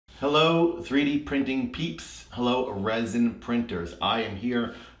Hello 3D printing peeps, hello resin printers. I am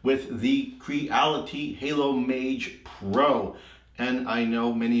here with the Creality Halot Mage Pro, and I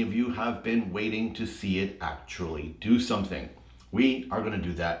know many of you have been waiting to see it actually do something. We are going to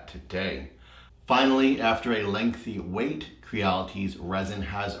do that today. Finally, after a lengthy wait, Creality's resin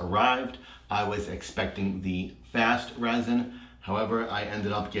has arrived. I was expecting the fast resin. However, I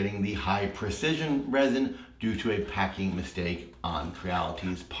ended up getting the high precision resin due to a packing mistake on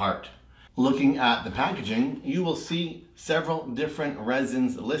Creality's part. Looking at the packaging, you will see several different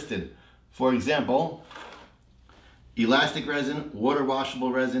resins listed. For example, elastic resin, water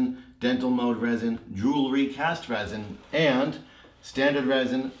washable resin, dental mode resin, jewelry cast resin, and standard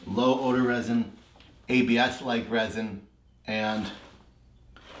resin, low odor resin, ABS-like resin, and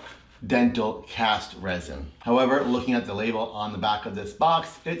dental cast resin. However, looking at the label on the back of this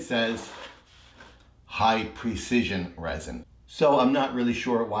box, it says high precision resin. So I'm not really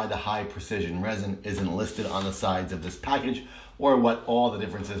sure why the high precision resin isn't listed on the sides of this package or what all the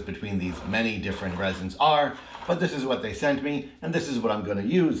differences between these many different resins are, but this is what they sent me and this is what I'm going to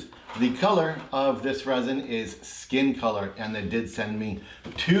use. The color of this resin is skin color, and they did send me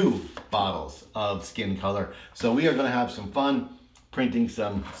 2 bottles of skin color. So we are going to have some fun printing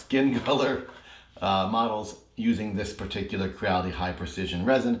some skin color models using this particular Creality high precision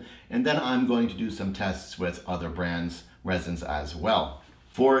resin, and then I'm going to do some tests with other brands resins as well.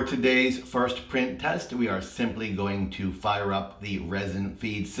 For today's first print test, we are simply going to fire up the resin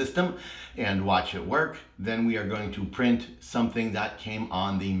feed system and watch it work. Then we are going to print something that came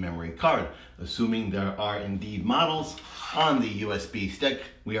on the memory card. Assuming there are indeed models on the USB stick,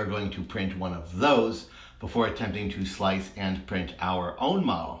 we are going to print one of those before attempting to slice and print our own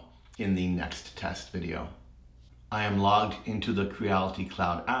model in the next test video. I am logged into the Creality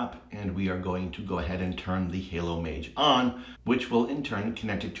Cloud app, and we are going to go ahead and turn the Halot Mage on, which will in turn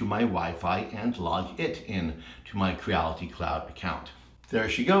connect it to my Wi-Fi and log it in to my Creality Cloud account. There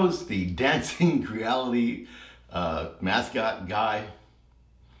she goes, the dancing Creality mascot guy.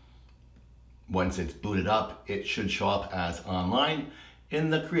 Once it's booted up, it should show up as online in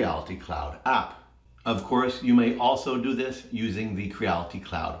the Creality Cloud app. Of course, you may also do this using the Creality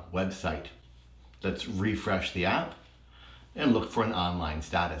Cloud website. Let's refresh the app and look for an online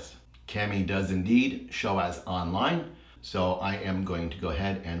status. Cami does indeed show as online, so I am going to go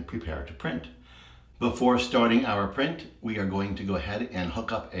ahead and prepare to print. Before starting our print, we are going to go ahead and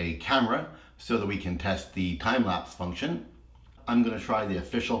hook up a camera so that we can test the time-lapse function. I'm going to try the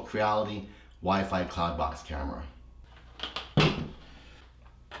official Creality Wi-Fi Cloudbox camera.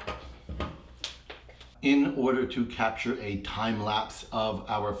 In order to capture a time lapse of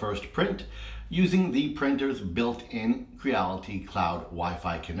our first print, using the printer's built-in Creality Cloud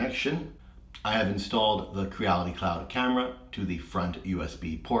Wi-Fi connection, I have installed the Creality Cloud camera to the front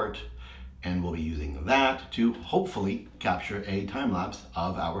USB port, and we'll be using that to hopefully capture a time lapse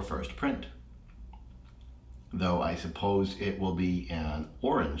of our first print. Though I suppose it will be an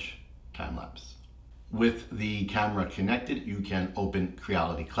orange time lapse. With the camera connected, you can open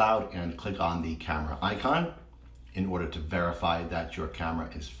Creality Cloud and click on the camera icon in order to verify that your camera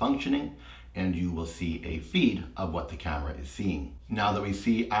is functioning, and you will see a feed of what the camera is seeing. Now that we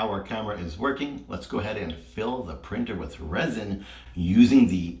see our camera is working, let's go ahead and fill the printer with resin using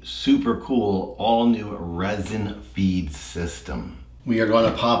the super cool all new resin feed system. We are going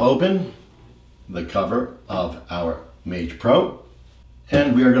to pop open the cover of our Mage Pro,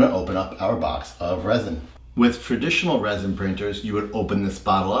 and we are going to open up our box of resin. With traditional resin printers, you would open this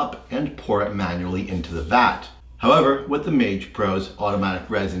bottle up and pour it manually into the vat. However, with the Mage Pro's automatic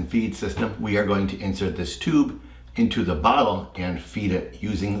resin feed system, we are going to insert this tube into the bottle and feed it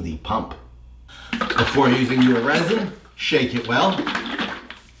using the pump. Before using your resin, shake it well.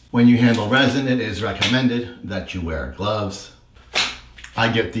 When you handle resin, it is recommended that you wear gloves. I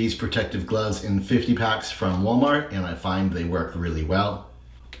get these protective gloves in 50 packs from Walmart, and I find they work really well.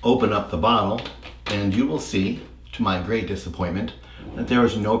 Open up the bottle, and you will see, to my great disappointment, that there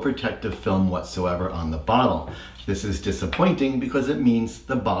is no protective film whatsoever on the bottle. This is disappointing because it means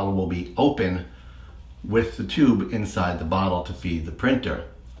the bottle will be open with the tube inside the bottle to feed the printer.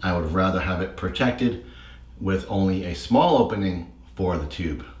 I would rather have it protected with only a small opening for the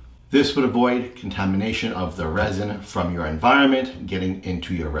tube. This would avoid contamination of the resin from your environment getting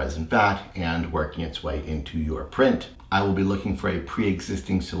into your resin vat and working its way into your print. I will be looking for a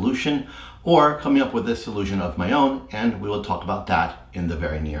pre-existing solution or coming up with a solution of my own, and we will talk about that in the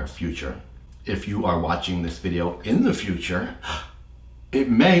very near future. If you are watching this video in the future, it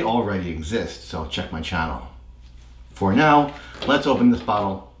may already exist, so check my channel. For now, let's open this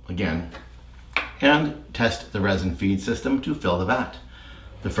bottle again and test the resin feed system to fill the vat.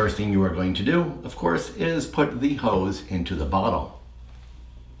 The first thing you are going to do, of course, is put the hose into the bottle.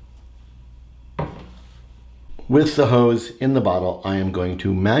 With the hose in the bottle, I am going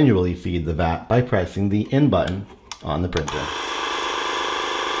to manually feed the vat by pressing the in button on the printer.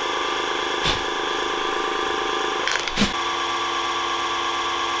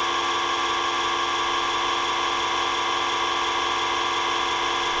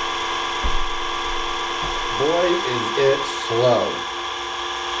 Boy, is it slow.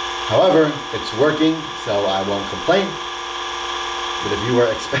 However, it's working, so I won't complain. But if you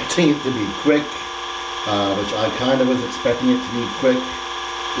were expecting it to be quick, which I kind of was expecting it to be quick,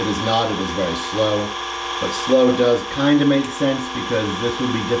 it is not. It is very slow. But slow does kind of make sense because this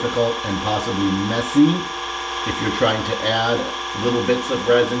would be difficult and possibly messy if you're trying to add little bits of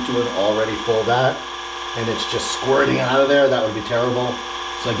resin to an already full vat and it's just squirting out of there. That would be terrible.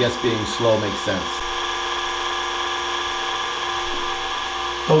 So I guess being slow makes sense.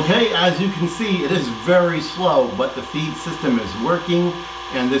 Okay, as you can see, it is very slow, but the feed system is working,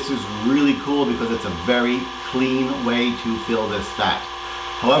 and this is really cool because it's a very clean way to fill this vat.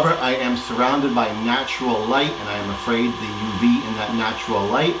 However, I am surrounded by natural light, and I am afraid the UV in that natural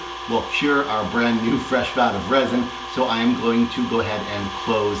light will cure our brand new fresh vat of resin, so I am going to go ahead and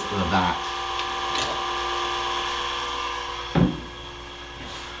close the vat.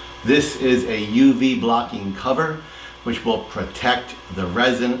 This is a UV blocking cover, which will protect the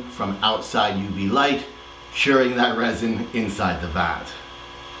resin from outside UV light, curing that resin inside the vat.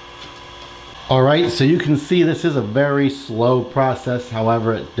 All right, so you can see this is a very slow process.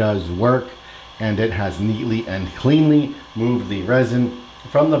 However, it does work, and it has neatly and cleanly moved the resin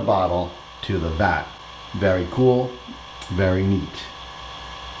from the bottle to the vat. Very cool, very neat.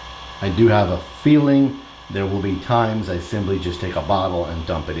 I do have a feeling there will be times I simply just take a bottle and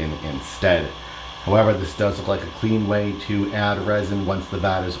dump it in instead. However, this does look like a clean way to add resin once the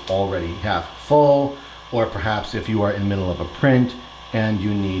vat is already half full, or perhaps if you are in the middle of a print and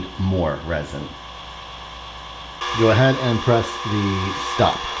you need more resin. Go ahead and press the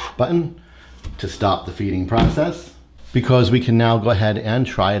stop button to stop the feeding process, because we can now go ahead and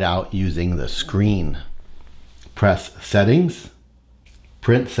try it out using the screen. Press settings,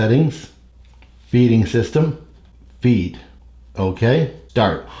 print settings, feeding system, feed. Okay,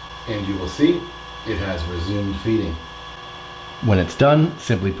 start. And you will see it has resumed feeding. When it's done,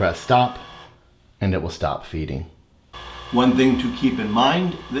 simply press stop and it will stop feeding. One thing to keep in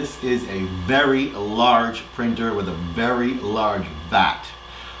mind, this is a very large printer with a very large vat.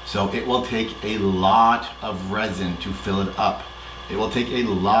 So it will take a lot of resin to fill it up. It will take a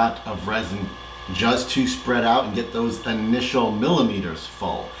lot of resin just to spread out and get those initial millimeters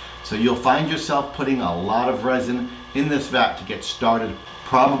full. So you'll find yourself putting a lot of resin in this vat to get started,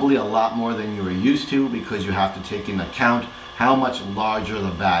 probably a lot more than you were used to, because you have to take into account how much larger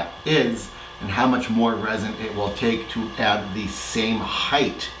the vat is and how much more resin it will take to add the same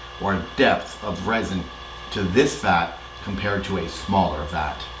height or depth of resin to this vat compared to a smaller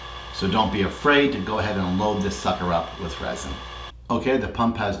vat. So don't be afraid to go ahead and load this sucker up with resin. Okay, the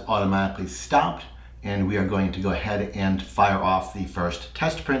pump has automatically stopped, and we are going to go ahead and fire off the first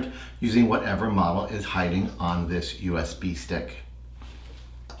test print using whatever model is hiding on this USB stick.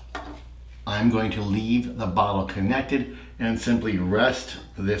 I'm going to leave the bottle connected and simply rest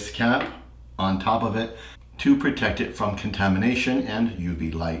this cap on top of it to protect it from contamination and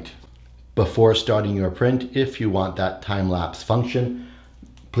UV light. Before starting your print, if you want that time-lapse function,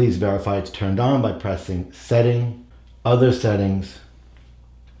 please verify it's turned on by pressing Setting, Other Settings,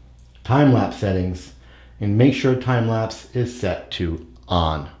 Time-lapse Settings, and make sure time-lapse is set to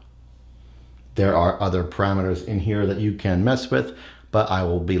On. There are other parameters in here that you can mess with, but I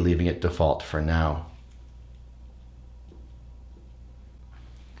will be leaving it default for now.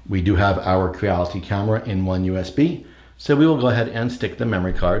 We do have our Creality camera in one USB, so we will go ahead and stick the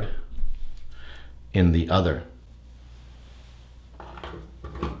memory card in the other.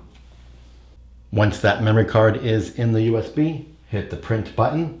 Once that memory card is in the USB, hit the print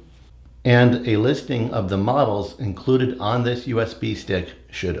button, and a listing of the models included on this USB stick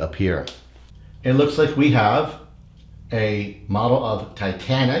should appear. It looks like we have a model of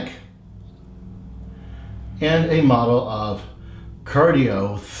Titanic and a model of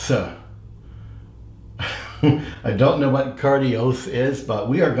Cardios. I don't know what Cardios is, but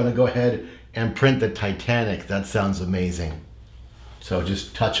we are going to go ahead and print the Titanic. That sounds amazing. So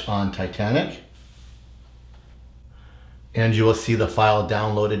just touch on Titanic, and you will see the file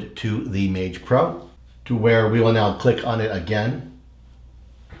downloaded to the Mage Pro, to where we will now click on it again.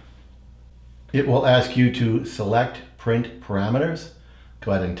 It will ask you to select print parameters.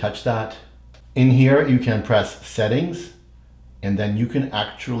 Go ahead and touch that. In here, you can press Settings, And then you can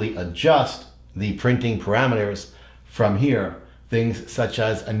actually adjust the printing parameters from here. Things such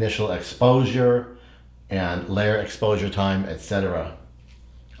as initial exposure and layer exposure time, etc.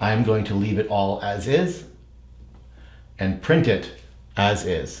 I'm going to leave it all as is and print it as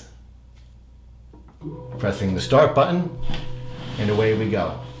is. Pressing the start button, and away we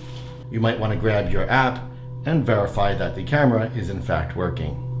go. You might want to grab your app and verify that the camera is in fact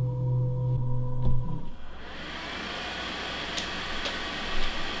working.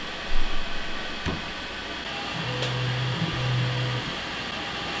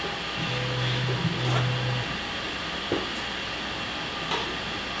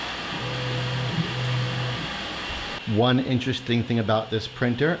 One interesting thing about this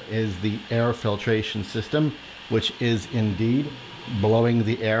printer is the air filtration system, which is indeed blowing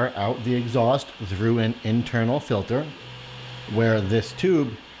the air out the exhaust through an internal filter, where this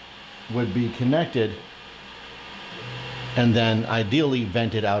tube would be connected and then ideally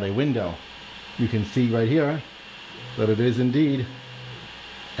vented out a window. You can see right here that it is indeed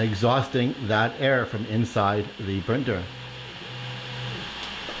exhausting that air from inside the printer.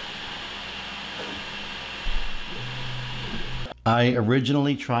 I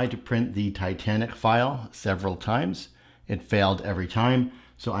originally tried to print the Titanic file several times. It failed every time,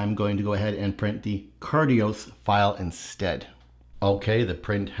 so I'm going to go ahead and print the Cardios file instead. Okay, the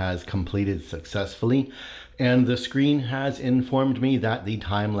print has completed successfully, and the screen has informed me that the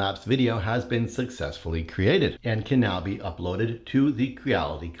time-lapse video has been successfully created and can now be uploaded to the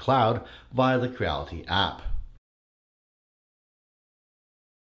Creality Cloud via the Creality app.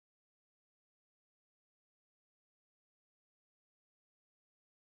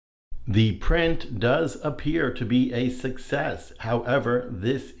 The print does appear to be a success. However,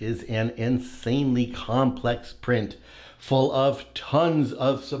 this is an insanely complex print full of tons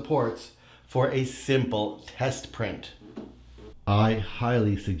of supports for a simple test print. I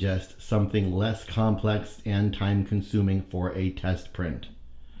highly suggest something less complex and time-consuming for a test print.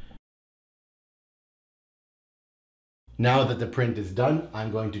 Now that the print is done,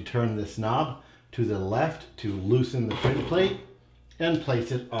 I'm going to turn this knob to the left to loosen the print plate and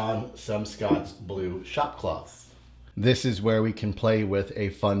place it on some Scott's blue shop cloths. This is where we can play with a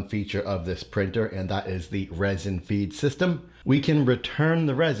fun feature of this printer, and that is the resin feed system. We can return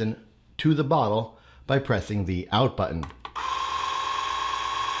the resin to the bottle by pressing the out button.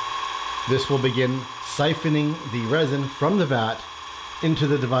 This will begin siphoning the resin from the vat into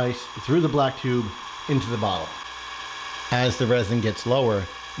the device through the black tube into the bottle. As the resin gets lower,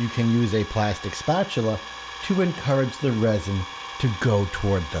 you can use a plastic spatula to encourage the resin to go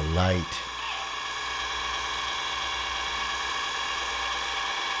toward the light.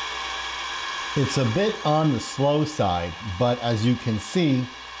 It's a bit on the slow side, but as you can see,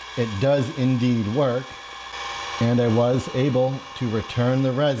 it does indeed work. And I was able to return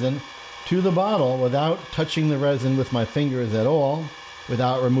the resin to the bottle without touching the resin with my fingers at all,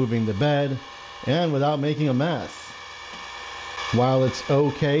 without removing the bed, and without making a mess. While it's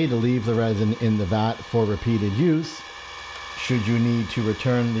okay to leave the resin in the vat for repeated use, should you need to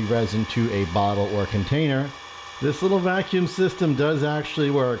return the resin to a bottle or container, this little vacuum system does actually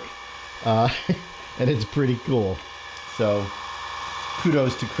work, and it's pretty cool. So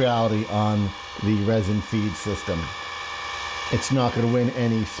kudos to Creality on the resin feed system. It's not going to win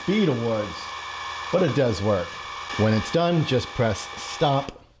any speed awards, but it does work. When it's done, just press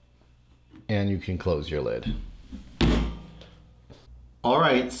stop and you can close your lid. All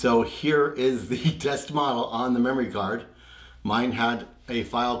right, so here is the test model on the memory card. Mine had a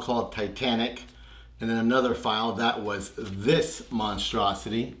file called Titanic, and then another file that was this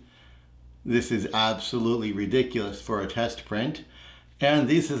monstrosity. This is absolutely ridiculous for a test print, and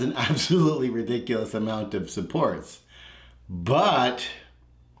this is an absolutely ridiculous amount of supports. But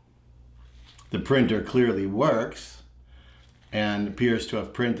the printer clearly works and appears to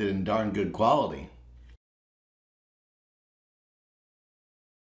have printed in darn good quality.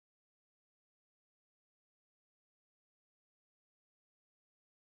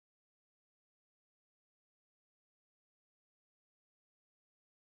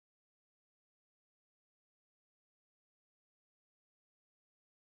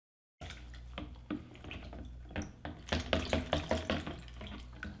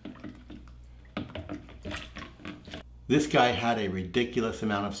 This guy had a ridiculous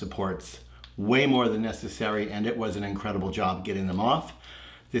amount of supports, way more than necessary, and it was an incredible job getting them off.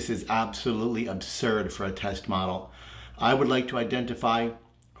 This is absolutely absurd for a test model. I would like to identify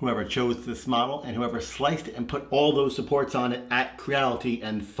whoever chose this model and whoever sliced it and put all those supports on it at Creality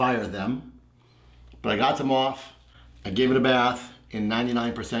and fire them. But I got them off, I gave it a bath in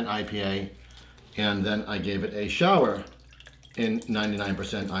 99% IPA, and then I gave it a shower in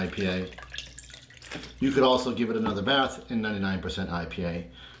 99% IPA. You could also give it another bath in 99% IPA,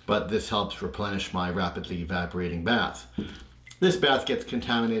 but this helps replenish my rapidly evaporating bath. This bath gets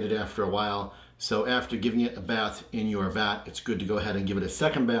contaminated after a while, so after giving it a bath in your vat, it's good to go ahead and give it a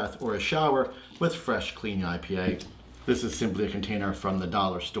second bath or a shower with fresh, clean IPA. This is simply a container from the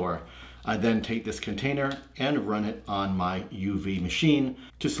dollar store. I then take this container and run it on my UV machine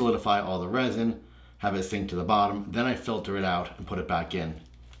to solidify all the resin, have it sink to the bottom, then I filter it out and put it back in.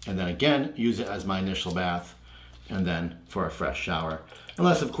 And then again, use it as my initial bath, and then for a fresh shower.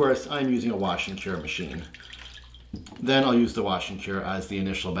 Unless, of course, I'm using a wash and cure machine. Then I'll use the wash and cure as the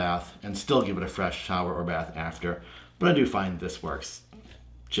initial bath and still give it a fresh shower or bath after. But I do find this works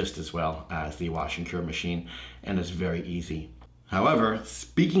just as well as the wash and cure machine, and it's very easy. However,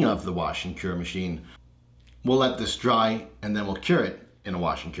 speaking of the wash and cure machine, we'll let this dry and then we'll cure it in a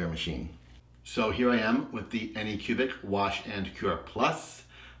wash and cure machine. So here I am with the Anycubic Wash and Cure Plus.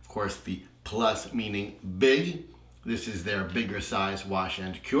 Of course, the plus meaning big. This is their bigger size wash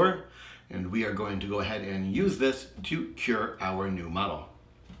and cure. And we are going to go ahead and use this to cure our new model.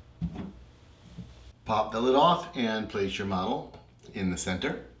 Pop the lid off and place your model in the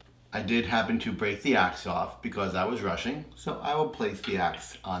center. I did happen to break the axe off because I was rushing, so I will place the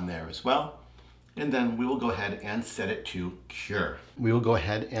axe on there as well. And then we will go ahead and set it to cure. We will go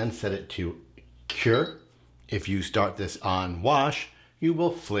ahead and set it to cure. If you start this on wash, you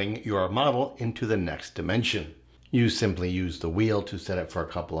will fling your model into the next dimension. You simply use the wheel to set it for a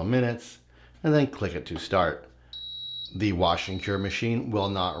couple of minutes and then click it to start. The wash and cure machine will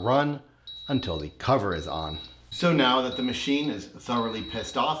not run until the cover is on. So now that the machine is thoroughly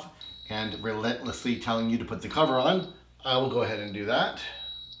pissed off and relentlessly telling you to put the cover on, I will go ahead and do that.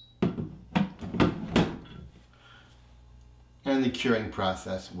 And the curing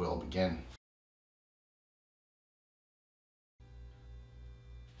process will begin.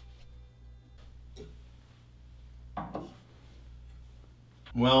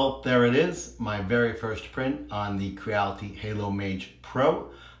 Well, there it is, my very first print on the Creality Halot Mage Pro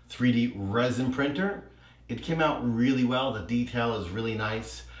 3D resin printer. It came out really well. The detail is really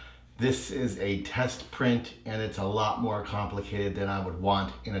nice. This is a test print and it's a lot more complicated than I would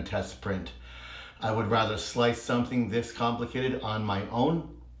want in a test print. I would rather slice something this complicated on my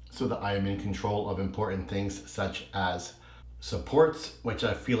own so that I am in control of important things such as supports, which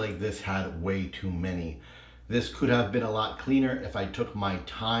I feel like this had way too many. This could have been a lot cleaner if I took my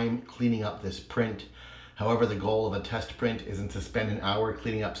time cleaning up this print. However, the goal of a test print isn't to spend an hour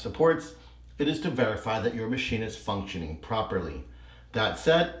cleaning up supports. It is to verify that your machine is functioning properly. That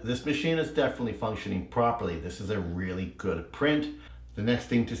said, this machine is definitely functioning properly. This is a really good print. The next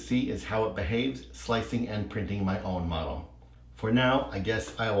thing to see is how it behaves slicing and printing my own model. For now, I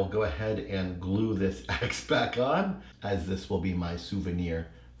guess I will go ahead and glue this axe back on, as this will be my souvenir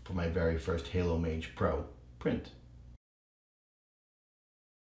for my very first Halot Mage Pro print.